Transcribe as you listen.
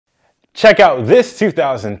Check out this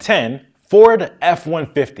 2010 Ford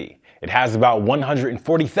F-150. It has about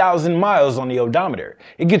 140,000 miles on the odometer.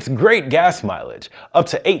 It gets great gas mileage, up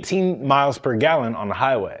to 18 miles per gallon on the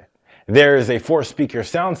highway. There is a 4-speaker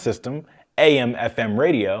sound system, AM/FM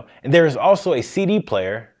radio, and there is also a CD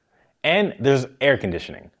player, and there's air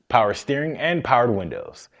conditioning, power steering, and powered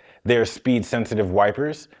windows. There's speed-sensitive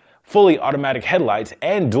wipers, fully automatic headlights,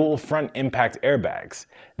 and dual front impact airbags.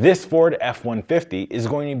 This Ford F-150 is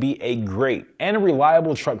going to be a great and a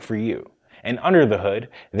reliable truck for you. And under the hood,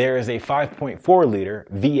 there is a 5.4-liter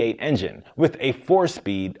V8 engine with a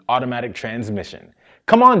 4-speed automatic transmission.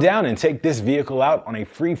 Come on down and take this vehicle out on a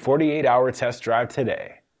free 48-hour test drive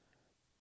today.